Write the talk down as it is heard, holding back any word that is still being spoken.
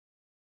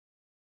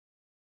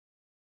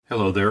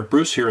Hello there,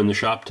 Bruce here in the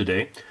shop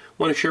today. I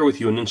want to share with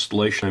you an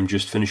installation I'm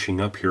just finishing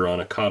up here on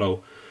a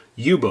Kato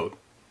Uboat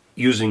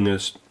using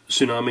this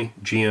Tsunami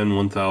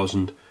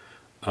GN1000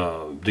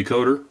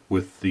 decoder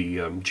with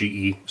the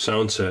GE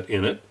sound set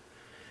in it.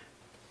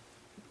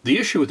 The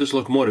issue with this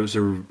locomotive is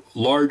there are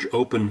large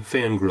open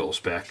fan grills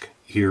back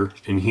here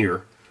and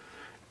here,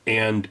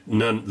 and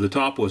the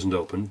top wasn't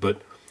open, but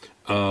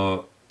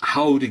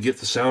how to get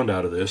the sound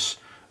out of this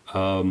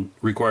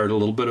required a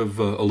little bit of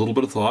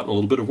thought and a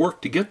little bit of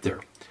work to get there.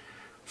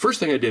 First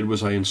thing I did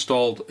was I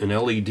installed an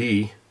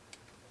LED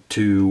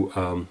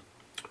to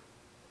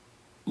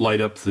light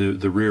up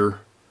the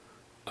rear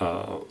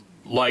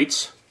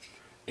lights,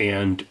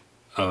 and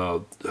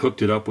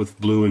hooked it up with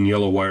blue and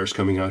yellow wires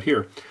coming out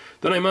here.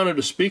 Then I mounted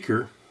a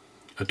speaker,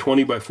 a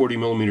 20 by 40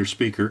 millimeter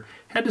speaker.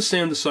 Had to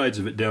sand the sides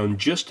of it down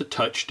just a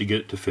touch to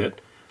get it to fit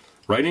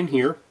right in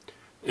here.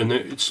 And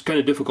it's kind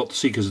of difficult to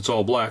see because it's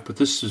all black, but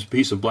this is a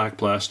piece of black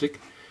plastic,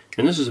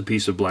 and this is a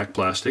piece of black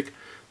plastic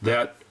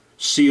that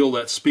seal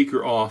that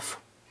speaker off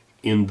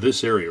in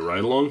this area,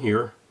 right along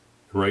here,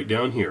 right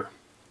down here.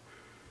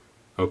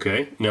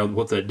 Okay, now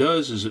what that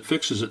does is it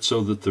fixes it so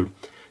that the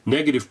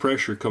negative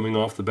pressure coming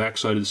off the back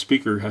side of the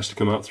speaker has to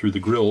come out through the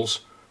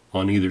grills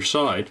on either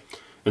side,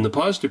 and the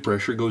positive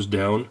pressure goes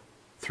down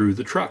through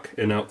the truck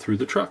and out through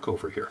the truck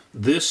over here.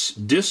 This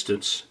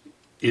distance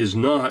is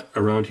not,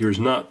 around here, is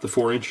not the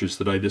 4 inches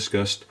that I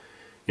discussed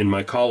in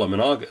my column in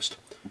August.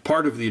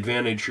 Part of the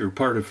advantage, or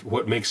part of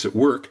what makes it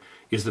work,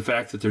 is the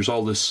fact that there's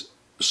all this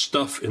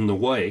stuff in the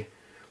way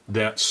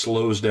that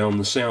slows down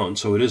the sound,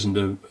 so it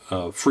isn't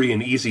a free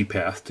and easy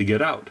path to get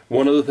out.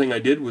 One other thing I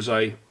did was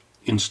I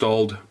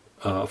installed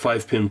a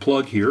 5-pin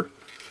plug here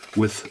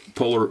with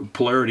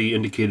polarity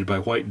indicated by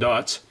white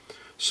dots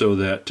so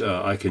that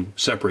I can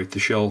separate the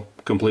shell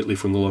completely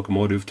from the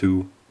locomotive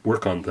to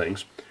work on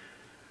things.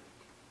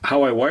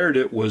 How I wired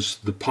it was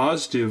the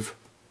positive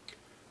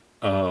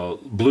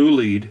blue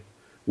lead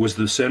was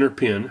the center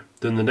pin,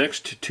 then the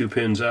next 2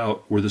 pins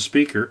out were the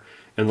speaker,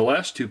 and the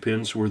last 2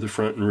 pins were the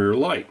front and rear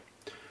light.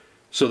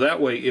 So that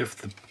way, if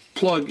the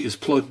plug is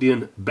plugged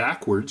in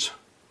backwards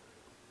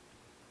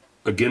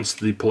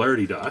against the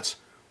polarity dots,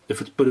 if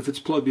it's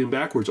plugged in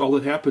backwards, all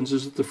that happens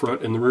is that the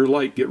front and the rear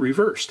light get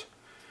reversed,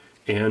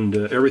 and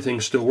everything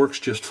still works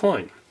just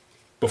fine.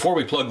 Before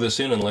we plug this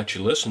in and let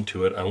you listen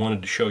to it, I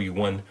wanted to show you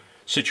one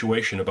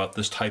situation about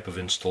this type of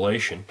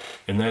installation,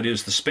 and that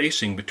is the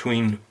spacing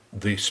between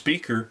the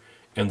speaker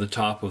and the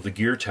top of the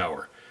gear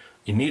tower.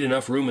 You need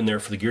enough room in there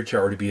for the gear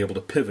tower to be able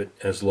to pivot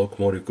as the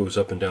locomotive goes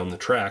up and down the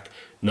track,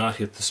 not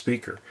hit the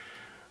speaker.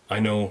 I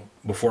know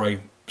before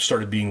I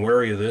started being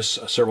wary of this,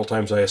 several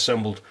times I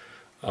assembled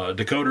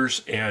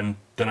decoders and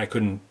then I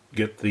couldn't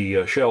get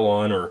the shell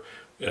on, or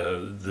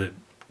the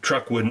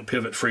truck wouldn't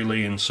pivot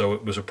freely, and so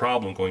it was a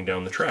problem going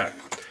down the track.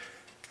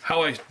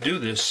 How I do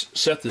this,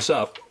 set this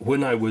up,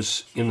 when I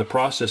was in the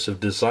process of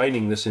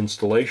designing this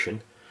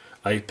installation,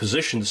 I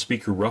positioned the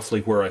speaker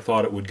roughly where I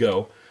thought it would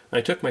go.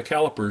 I took my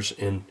calipers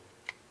and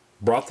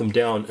brought them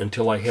down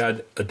until I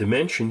had a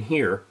dimension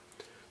here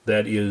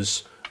that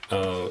is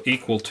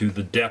equal to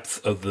the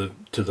depth of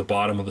to the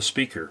bottom of the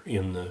speaker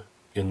in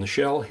the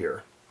shell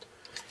here.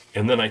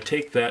 And then I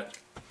take that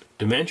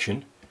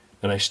dimension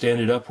and I stand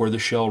it up where the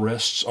shell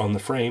rests on the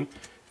frame,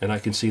 and I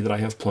can see that I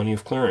have plenty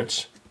of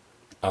clearance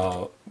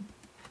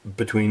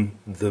between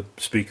the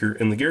speaker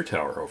and the gear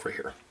tower over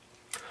here.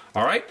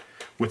 All right,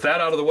 with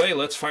that out of the way,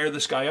 let's fire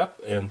this guy up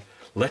and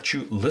let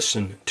you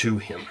listen to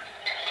him.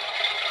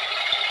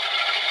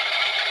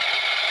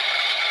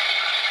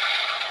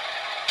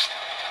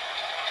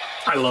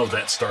 I love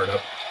that startup.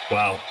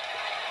 Wow.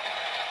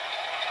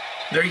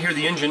 There you hear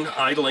the engine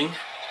idling,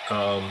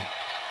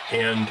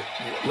 and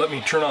let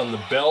me turn on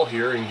the bell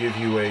here and give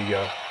you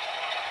a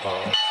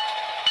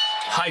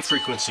high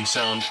frequency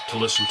sound to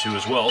listen to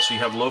as well, so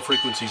you have low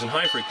frequencies and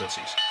high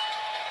frequencies.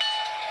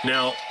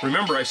 Now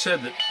remember, I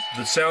said that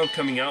the sound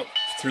coming out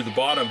through the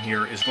bottom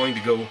here is going to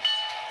go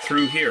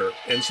through here,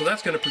 and so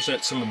that's going to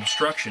present some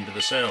obstruction to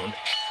the sound.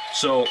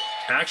 So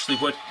actually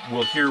what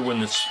we'll hear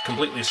when it's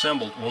completely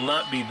assembled will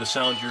not be the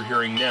sound you're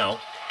hearing now.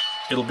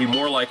 It'll be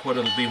more like what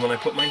it'll be when I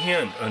put my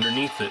hand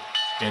underneath it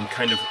and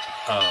kind of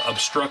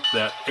obstruct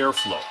that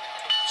airflow.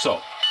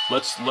 So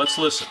let's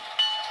listen.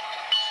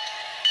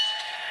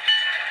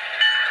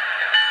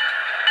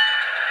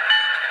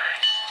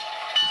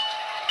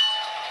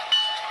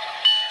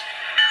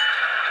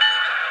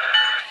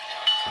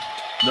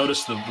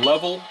 Notice the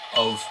level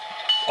of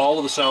all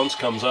of the sounds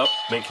comes up,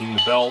 making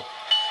the bell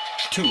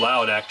too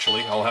loud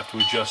actually. I'll have to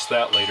adjust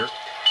that later.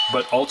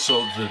 But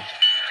also the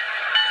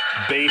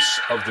bass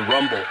of the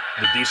rumble,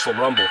 the diesel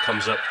rumble,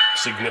 comes up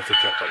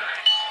significantly.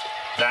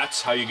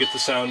 That's how you get the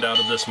sound out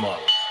of this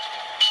model.